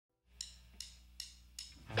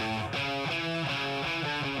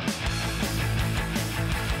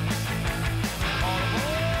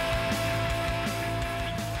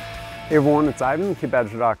Hey everyone, it's Ivan,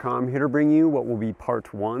 KidBadger.com, here to bring you what will be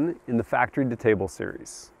part 1 in the Factory to Table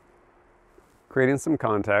series. Creating some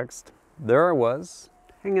context, there I was,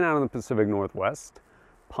 hanging out in the Pacific Northwest,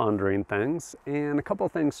 pondering things, and a couple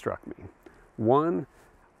of things struck me. One,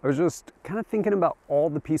 I was just kind of thinking about all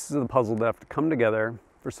the pieces of the puzzle that have to come together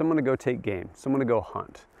for someone to go take game, someone to go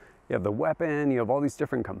hunt. You have the weapon, you have all these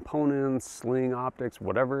different components, sling, optics,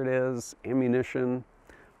 whatever it is, ammunition.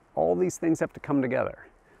 All these things have to come together.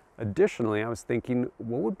 Additionally, I was thinking,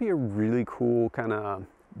 what would be a really cool kind of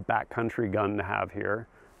backcountry gun to have here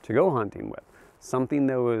to go hunting with? Something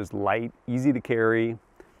that was light, easy to carry,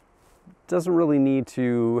 doesn't really need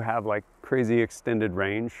to have like crazy extended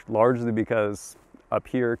range, largely because up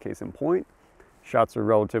here, case in point, shots are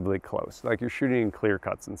relatively close. Like you're shooting in clear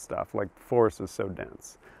cuts and stuff, like the forest is so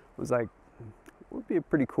dense. I was like, what would be a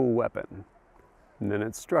pretty cool weapon? And then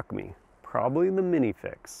it struck me, probably the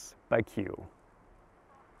Minifix by Q.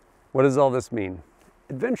 What does all this mean?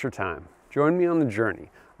 Adventure time. Join me on the journey.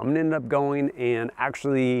 I'm gonna end up going and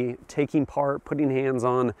actually taking part, putting hands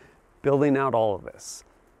on, building out all of this.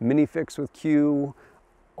 Minifix with Q,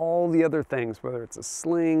 all the other things, whether it's a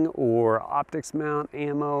sling or optics mount,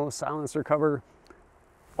 ammo, silencer cover,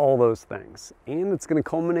 all those things. And it's gonna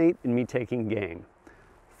culminate in me taking game.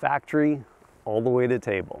 Factory all the way to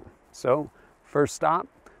table. So first stop,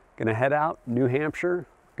 gonna head out, New Hampshire,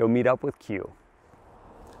 go meet up with Q.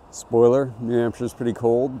 Spoiler, New Hampshire's pretty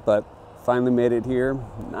cold, but finally made it here.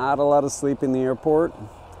 Not a lot of sleep in the airport.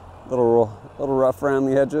 Little rough around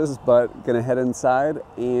the edges, but gonna head inside,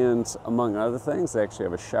 and among other things, they actually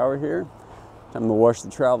have a shower here. Time to wash the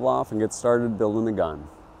travel off and get started building a gun.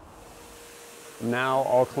 Now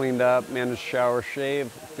all cleaned up, managed to shower,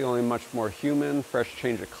 shave, feeling much more human, fresh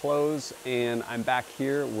change of clothes, and I'm back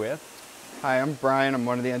here with... Hi, I'm Brian. I'm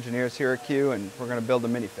one of the engineers here at Q, and we're gonna build a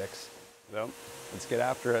Minifix. So, let's get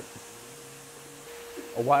after it.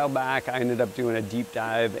 A while back, I ended up doing a deep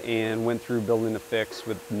dive and went through building a fix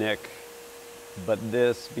with Nick. But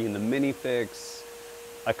this being the Minifix,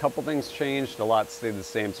 a couple things changed, a lot stayed the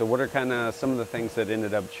same. So what are kind of some of the things that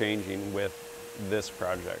ended up changing with this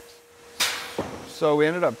project? So we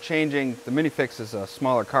ended up changing, the Minifix is a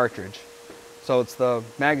smaller cartridge. So it's the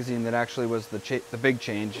magazine that actually was the big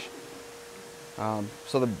change.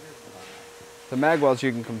 So the mag wells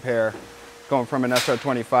you can compare, going from an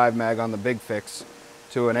SR25 mag on the big fix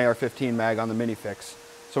to an AR-15 mag on the Minifix.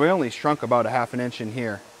 So we only shrunk about 1/2 inch in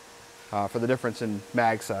here for the difference in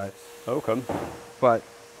mag size. Okay. But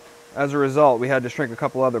as a result, we had to shrink a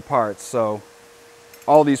couple other parts. So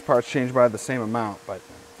all these parts changed by the same amount, but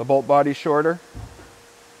the bolt body's shorter.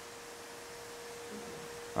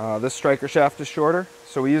 This striker shaft is shorter.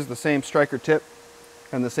 So we used the same striker tip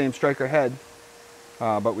and the same striker head,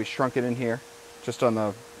 but we shrunk it in here, just on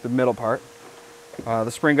the middle part. The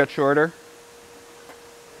spring got shorter.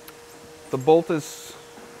 The bolt is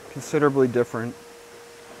considerably different.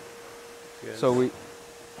 Good. So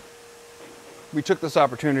we took this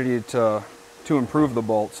opportunity to improve the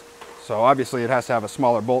bolt. So obviously it has to have a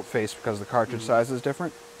smaller bolt face because the cartridge size is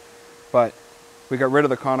different. But we got rid of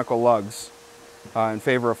the conical lugs in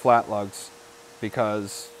favor of flat lugs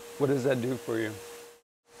because... What does that do for you?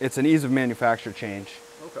 It's an ease of manufacture change.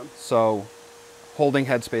 Okay. So holding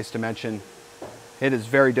headspace dimension, it is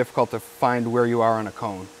very difficult to find where you are on a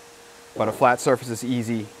cone. But a flat surface is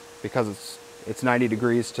easy because it's 90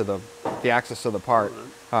 degrees to the axis of the part.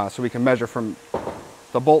 So we can measure from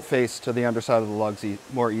the bolt face to the underside of the lugs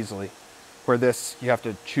more easily. Where this, you have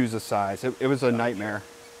to choose a size. It was a nightmare.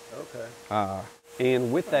 Okay.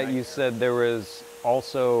 And with that, you said there was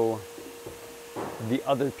also the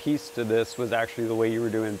other piece to this was actually the way you were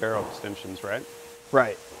doing barrel extensions, right?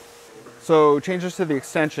 Right. So changes to the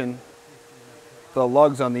extension, the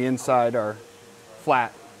lugs on the inside are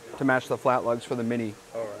flat to match the flat lugs for the Mini.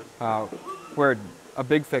 All right. Where a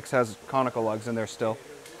big fix has conical lugs in there still.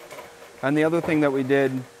 And the other thing that we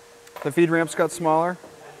did, the feed ramps got smaller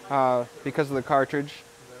because of the cartridge.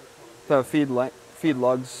 The feed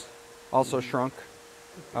lugs also shrunk.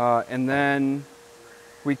 And then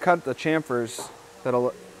we cut the chamfers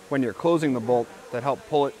that'll, when you're closing the bolt, that help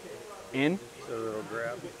pull it in. So it'll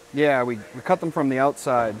grab? Yeah, we cut them from the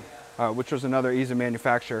outside, which was another ease of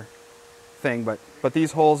manufacture thing. But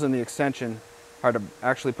these holes in the extension are to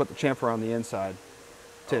actually put the chamfer on the inside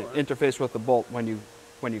to interface with the bolt when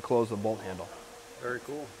you close the bolt handle. Very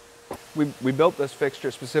cool. We built this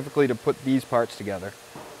fixture specifically to put these parts together,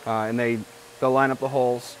 and they'll line up the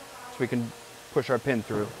holes so we can push our pin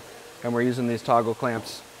through. And we're using these toggle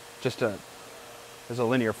clamps just as a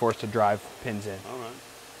linear force to drive pins in. All right.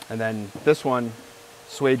 And then this one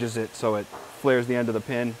swages it so it flares the end of the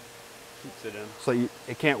pin Keeps it in. So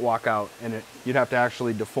it can't walk out, and you'd have to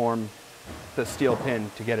actually deform the steel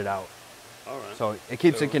pin to get it out. All right. So it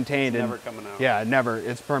keeps it contained. It's and never coming out. Yeah, never.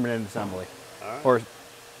 It's permanent assembly. All right. Or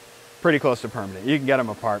pretty close to permanent. You can get them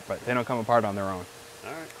apart, but they don't come apart on their own.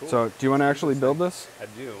 All right, cool. So do you want to actually build this? I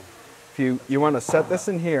do. If you want to set this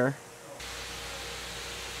in here.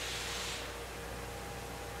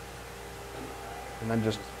 And then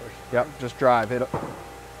just drive it.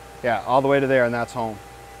 Yeah, all the way to there, and that's home.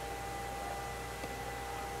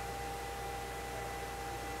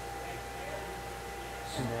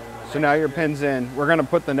 So now your pin's in. We're gonna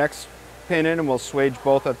put the next pin in and we'll swage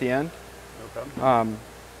both at the end. Okay.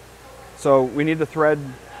 So we need to thread,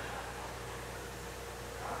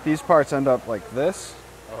 these parts end up like this.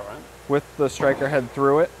 All right. With the striker head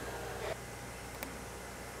through it.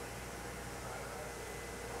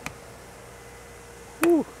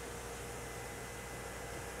 Whew.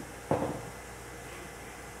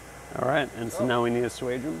 All right, and so now we need to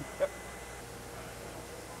swage them? Yep.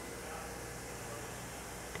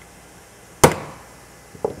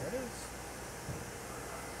 There it is.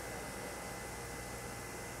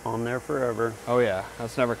 On there forever. Oh yeah,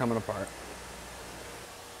 that's never coming apart.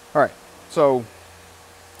 All right, so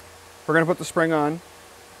we're gonna put the spring on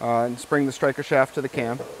and spring the striker shaft to the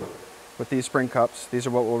cam with these spring cups. These are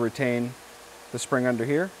what will retain the spring under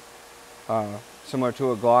here, similar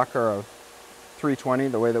to a Glock or a 320,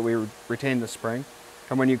 the way that we retain the spring.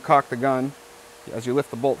 And when you cock the gun, as you lift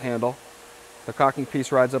the bolt handle, the cocking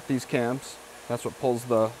piece rides up these cams. That's what pulls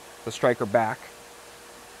the striker back.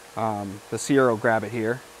 The sear will grab it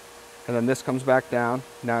here, and then this comes back down.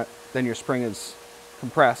 Now, then your spring is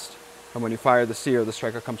compressed, and when you fire the sear, the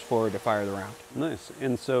striker comes forward to fire the round. Nice.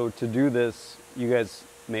 And so to do this, you guys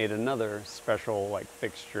made another special like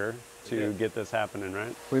fixture to get this happening,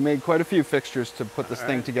 right? We made quite a few fixtures to put this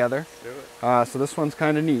thing together. Do it. So this one's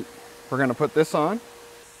kind of neat. We're gonna put this on.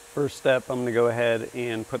 First step, I'm gonna go ahead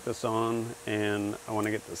and put this on, and I wanna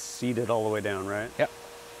get this seated all the way down, right? Yep.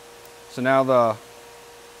 So now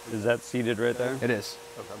Is that seated right there? it is.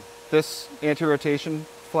 Okay. This anti-rotation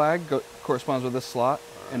flag corresponds with this slot.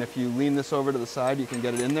 Right. And if you lean this over to the side, you can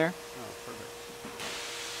get it in there. Oh, perfect.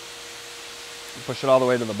 Push it all the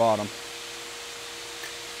way to the bottom.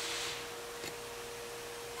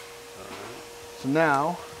 So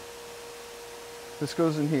now, this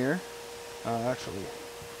goes in here. Actually,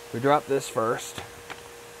 we drop this first.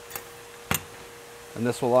 And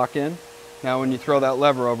this will lock in. Now when you throw that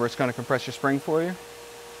lever over, it's going to compress your spring for you.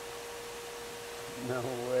 No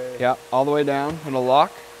way. Yeah, all the way down. It'll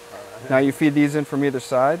lock. Right. Now you feed these in from either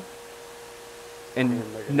side. And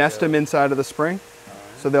nest them inside of the spring. Right.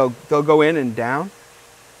 So they'll go in and down.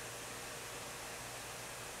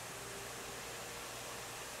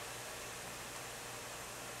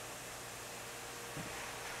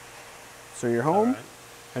 So you're home, right.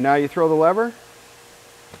 And now you throw the lever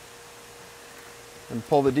and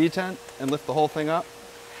pull the detent and lift the whole thing up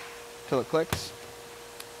till it clicks.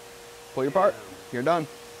 Pull your part, you're done.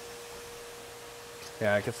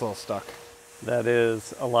 Yeah, it gets a little stuck. That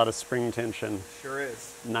is a lot of spring tension. Sure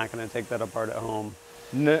is. Not gonna take that apart at home.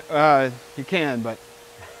 No, you can, but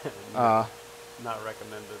not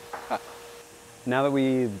recommended. Now that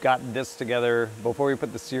we've got this together, before we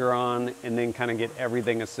put the sear on and then kind of get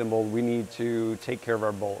everything assembled, we need to take care of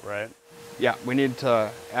our bolt, right? Yeah, we need to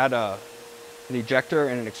add an ejector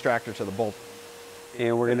and an extractor to the bolt.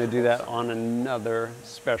 And we're gonna do that on another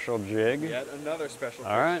special jig. Yet another special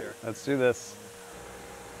All right, let's do this.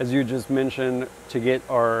 As you just mentioned, to get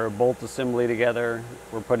our bolt assembly together,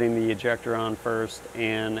 we're putting the ejector on first,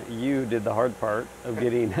 and you did the hard part of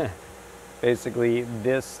getting basically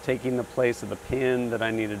this taking the place of the pin that I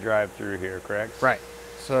need to drive through here, correct? Right.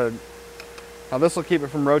 So now this will keep it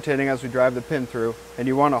from rotating as we drive the pin through, and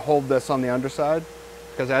you want to hold this on the underside,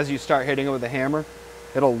 because as you start hitting it with a hammer,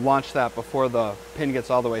 it'll launch that before the pin gets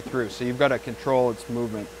all the way through. So you've got to control its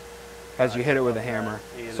movement as you hit it with a hammer.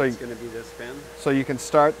 And so it's going to be this pin? So you can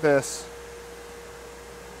start this,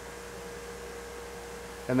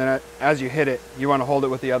 and then as you hit it, you want to hold it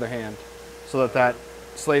with the other hand so that that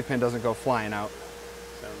slave pin doesn't go flying out.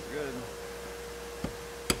 Sounds good.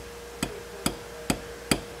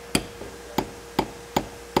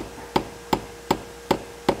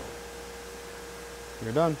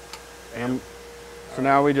 You're done. And so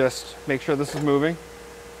now we just make sure this is moving.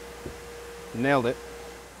 Nailed it.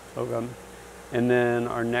 Okay. And then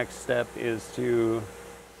our next step is to...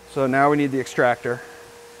 So now we need the extractor.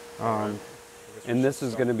 And this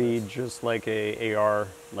is going to be just like a AR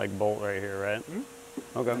like bolt right here, right? Mm-hmm.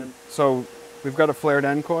 Okay. So we've got a flared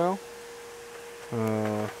end coil.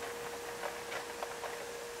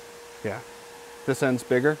 Yeah. This end's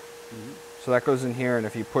bigger. So that goes in here, and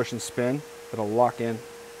if you push and spin, it'll lock in,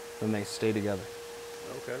 then they stay together.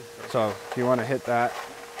 Okay. So if you want to hit that,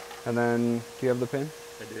 and then, do you have the pin?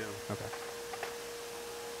 I do. Okay.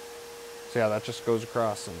 So yeah, that just goes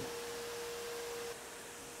across. And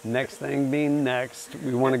next thing being next,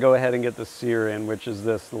 we want to go ahead and get the sear in, which is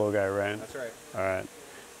this little guy, right? that's right. All right.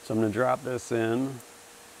 So I'm going to drop this in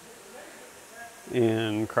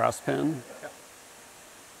cross pin. Yep.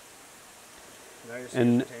 Now your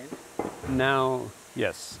And contained. now,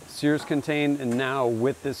 yes, sear's contained, and now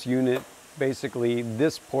with this unit, basically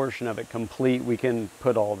this portion of it complete, we can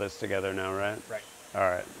put all this together now, right? Right. All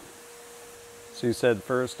right. So you said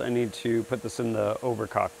first I need to put this in the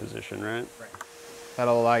overcock position, right? Right.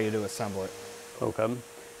 That'll allow you to assemble it. Okay.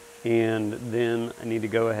 And then I need to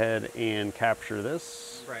go ahead and capture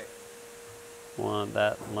this. Right. Want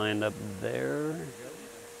that lined up there.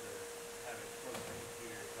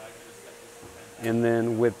 And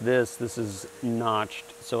then with this is notched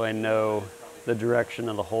so I know the direction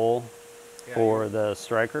of the hole for the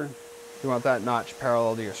striker. You want that notch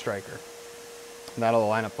parallel to your striker. And that'll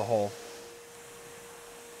line up the hole.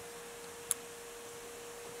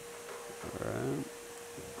 All right.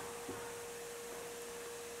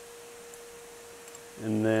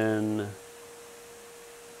 And then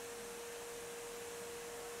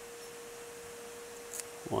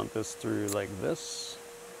want this through like this.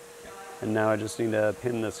 And now I just need to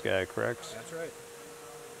pin this guy, correct? That's right.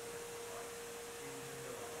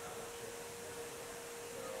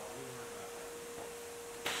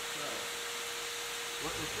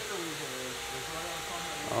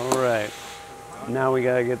 All right. Now we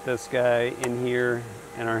gotta get this guy in here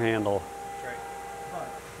and our handle.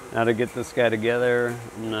 Now to get this guy together,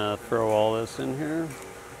 I'm gonna throw all this in here.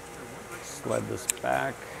 Slide this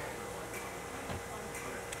back.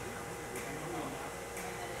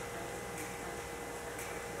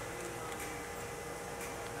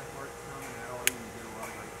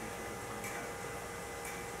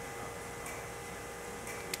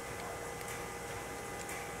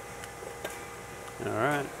 All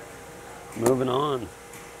right, moving on.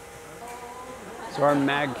 So our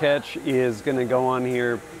mag catch is gonna go on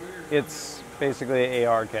here. It's basically an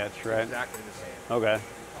AR catch, right? Exactly the same. Okay.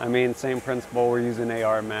 I mean, same principle, we're using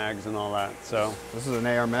AR mags and all that, so. This is an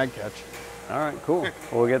AR mag catch. All right, cool.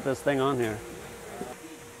 We'll get this thing on here.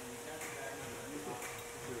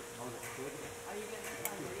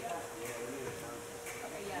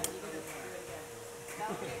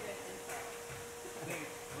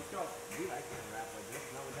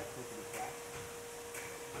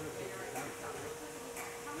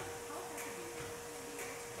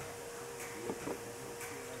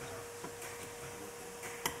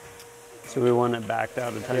 So we want it backed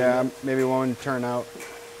out a tiny Yeah, bit? maybe one turn out.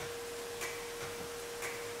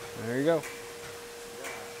 There you go.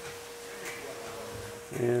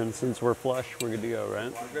 And since we're flush, we're good to go,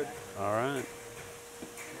 right? We're good. All right.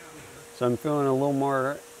 So I'm feeling a little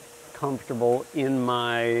more comfortable in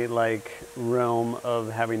my realm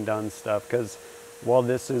of having done stuff, because while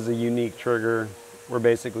this is a unique trigger, we're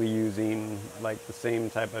basically using the same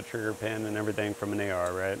type of trigger pin and everything from an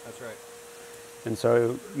AR, right? That's right. And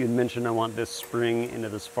so you'd mentioned I want this spring into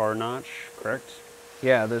this far notch, correct?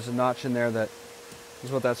 Yeah, there's a notch in there that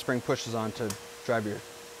is what that spring pushes on to drive your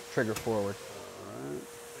trigger forward. All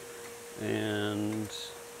right. And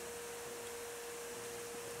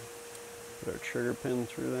put our trigger pin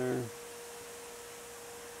through there,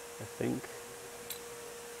 I think.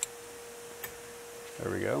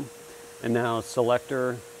 There we go. And now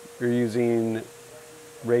selector, you're using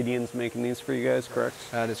Radian's making these for you guys, correct?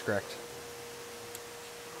 That is correct.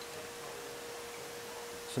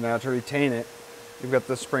 So now to retain it, you've got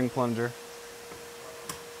the spring plunger.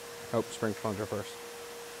 Oh, spring plunger first.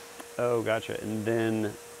 Oh, gotcha. And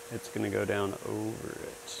then it's going to go down over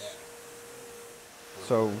it.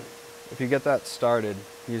 So if you get that started,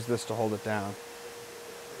 use this to hold it down.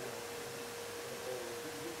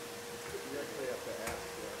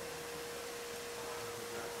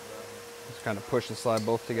 Just kind of push and slide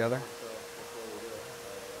both together.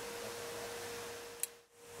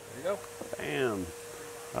 There you go. Bam.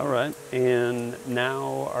 All right. And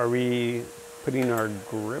now are we putting our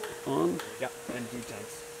grip on? Yeah, and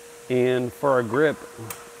detents. And for our grip,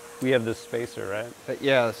 we have this spacer, right?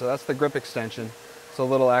 Yeah, so that's the grip extension. It's a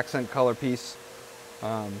little accent color piece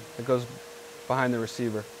that goes behind the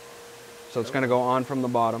receiver. So it's going to go on from the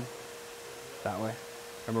bottom that way.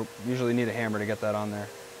 And we usually need a hammer to get that on there.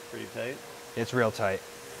 Pretty tight. It's real tight.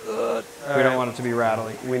 We right. don't want it to be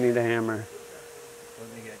rattly. We need a hammer.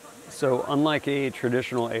 So unlike a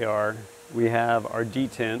traditional AR, we have our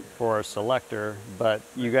detent for our selector, but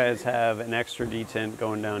you guys have an extra detent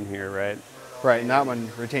going down here, right? Right, and that one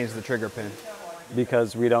retains the trigger pin.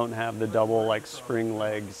 Because we don't have the double like spring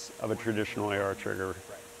legs of a traditional AR trigger.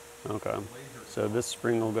 Okay, so this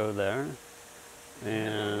spring will go there,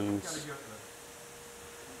 and this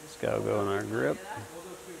guy will go in our grip.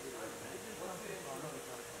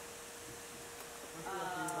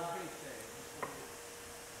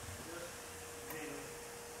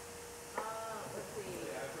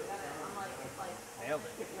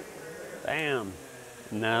 Bam!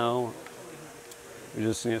 Now we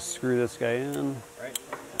just need to screw this guy in. Right.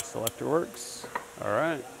 Selector works. All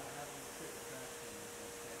right.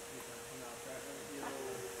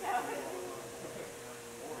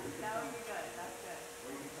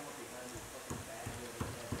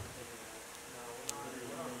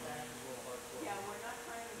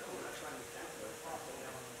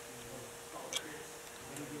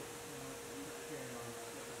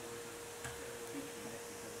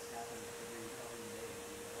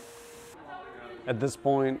 At this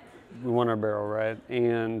point, we want our barrel, right?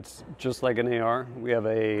 And just like an AR, we have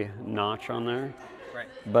a notch on there. Right.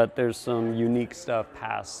 But there's some unique stuff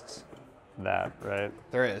past that, right?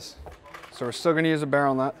 There is. So we're still going to use a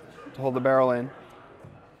barrel nut to hold the barrel in.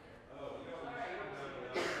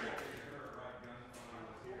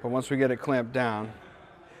 But once we get it clamped down,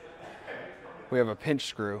 we have a pinch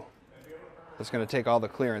screw that's going to take all the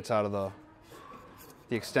clearance out of the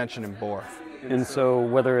extension and bore. And so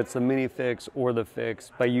whether it's the mini fix or the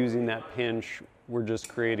fix, by using that pinch, we're just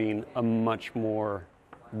creating a much more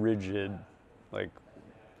rigid, like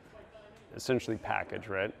essentially package,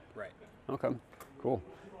 right? Right. Okay, cool.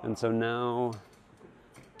 And so now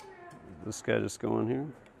this guy just go in here.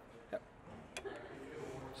 Yep.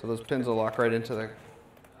 So those pins will lock right into the...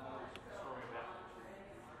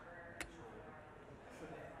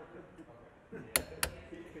 There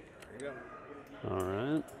you go. All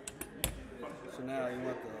right. So now you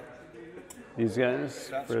want These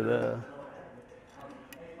guys for the...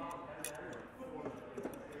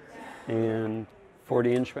 And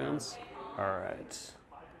 40-inch pounds. All right.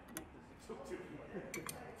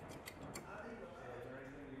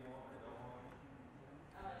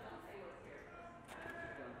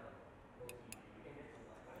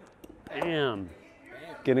 Bam.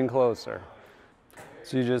 Getting closer.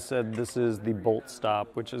 So you just said this is the bolt stop,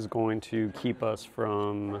 which is going to keep us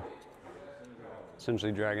from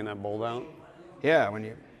essentially dragging that bolt out? Yeah, when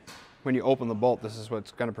you open the bolt, this is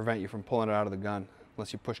what's going to prevent you from pulling it out of the gun,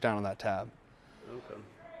 unless you push down on that tab. Okay.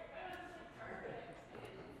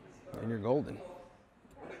 And you're golden.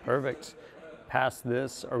 Perfect. Past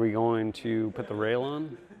this, are we going to put the rail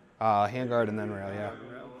on? Handguard and then rail, yeah.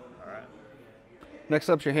 All right. Next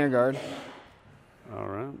up's your handguard. All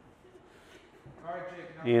right.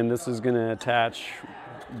 And this is going to attach,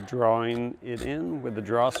 drawing it in with the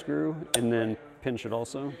draw screw, and then pinch it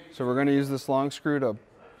also. So we're going to use this long screw to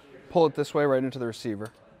pull it this way right into the receiver.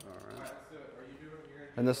 All right.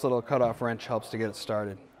 And this little cutoff wrench helps to get it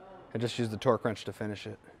started. I just use the torque wrench to finish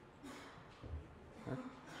it.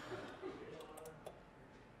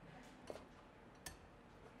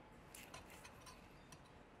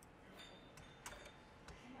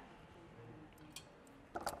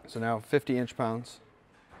 So now 50 inch-pounds.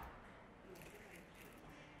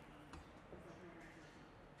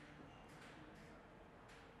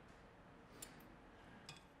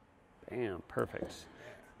 Bam, perfect.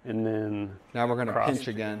 And then now we're going to pinch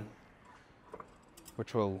again,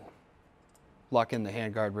 which will lock in the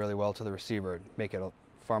handguard really well to the receiver and make it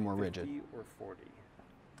far more rigid. 50 or 40?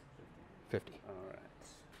 50. All right.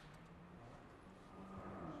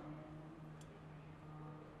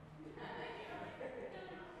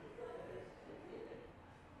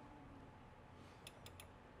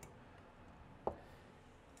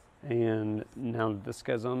 And now that this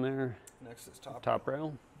guy's on there, Next is top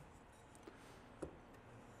rail.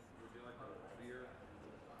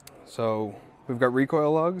 So we've got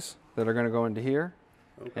recoil lugs that are going to go into here,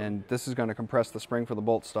 Okay. and this is going to compress the spring for the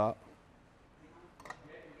bolt stop.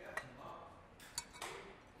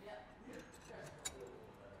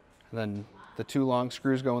 And then the two long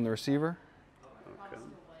screws go in the receiver. Okay.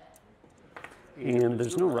 And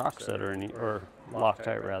there's no rock set or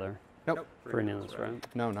Loctite rather. Nope. For any of this, right?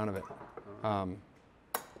 No, none of it.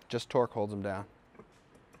 Just torque holds them down.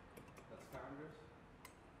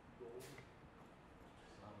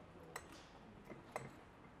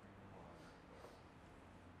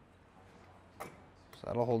 So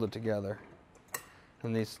that'll hold it together.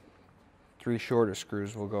 And these three shorter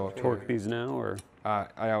screws will go up Torque here. these now, or?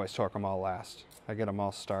 I always torque them all last. I get them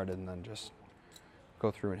all started and then just go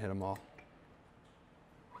through and hit them all.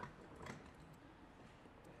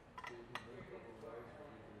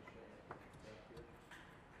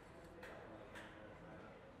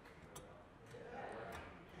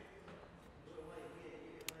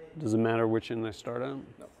 Does it matter which end I start at? No.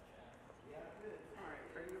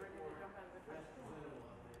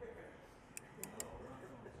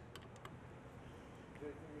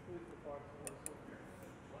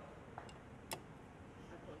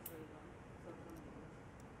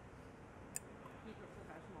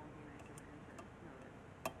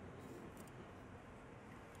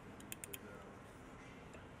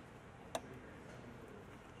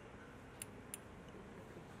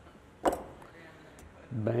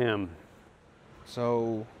 Bam.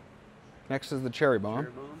 So next is the cherry bomb.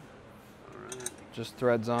 Cherry bomb. All right. Just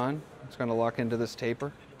threads on. It's going to lock into this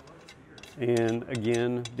taper. And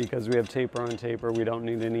again, because we have taper on taper, we don't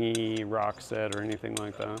need any rock set or anything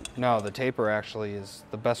like that. No, the taper actually is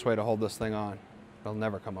the best way to hold this thing on. It'll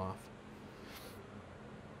never come off.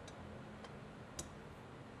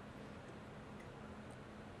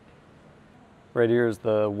 Right here is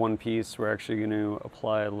the one piece we're actually going to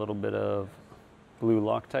apply a little bit of blue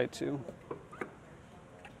Loctite to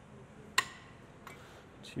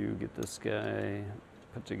get this guy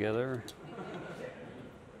put together.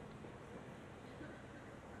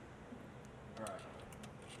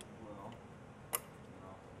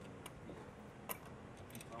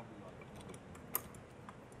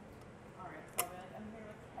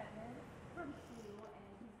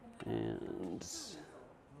 And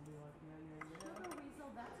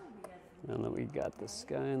now that we got this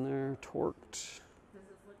guy in there torqued,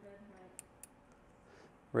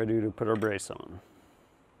 ready to put our brace on.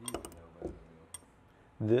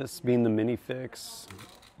 This being the mini fix,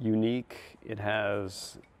 unique, it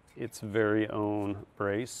has its very own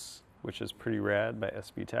brace, which is pretty rad, by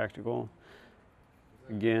SB Tactical.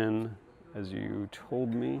 Again, as you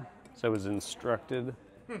told me, so I was instructed,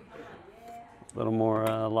 a little more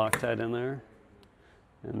Loctite in there,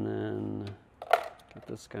 and then get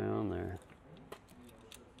this guy on there.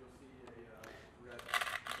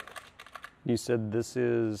 You said this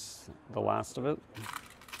is the last of it?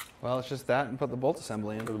 Well, it's just that and put the bolt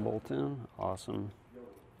assembly in. Put the bolt in? Awesome.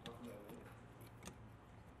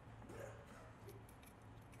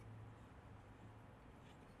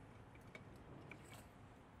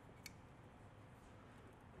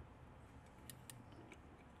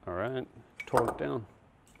 All right, torque down.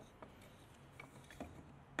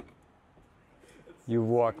 You've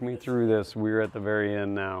walked me through this. We're at the very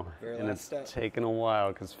end now. And it's taken a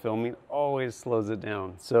while because filming always slows it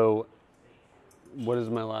down. So what is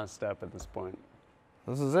my last step at this point?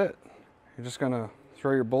 This is it. You're just gonna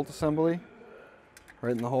throw your bolt assembly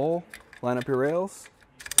right in the hole, line up your rails.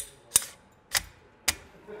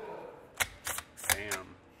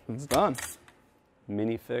 Bam. It's done.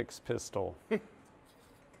 Mini fix pistol.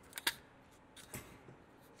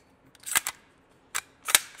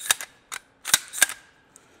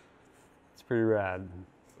 Pretty rad.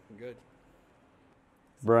 Looking good.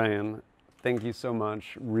 Brian, thank you so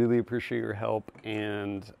much. Really appreciate your help,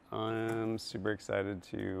 and I'm super excited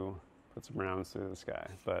to put some rounds through this guy.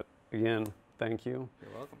 But again, thank you.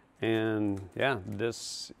 You're welcome. And yeah,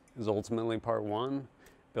 this is ultimately part one,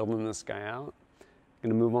 building this guy out.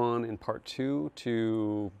 Gonna move on in part two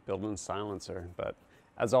to building a silencer. But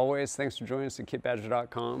as always, thanks for joining us at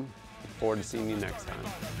kitbadger.com. Look forward to seeing you next time.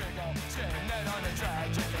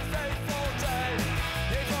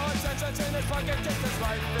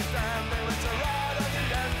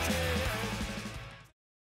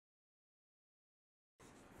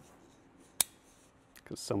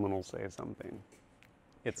 Because someone will say something.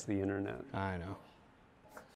 It's the internet. I know.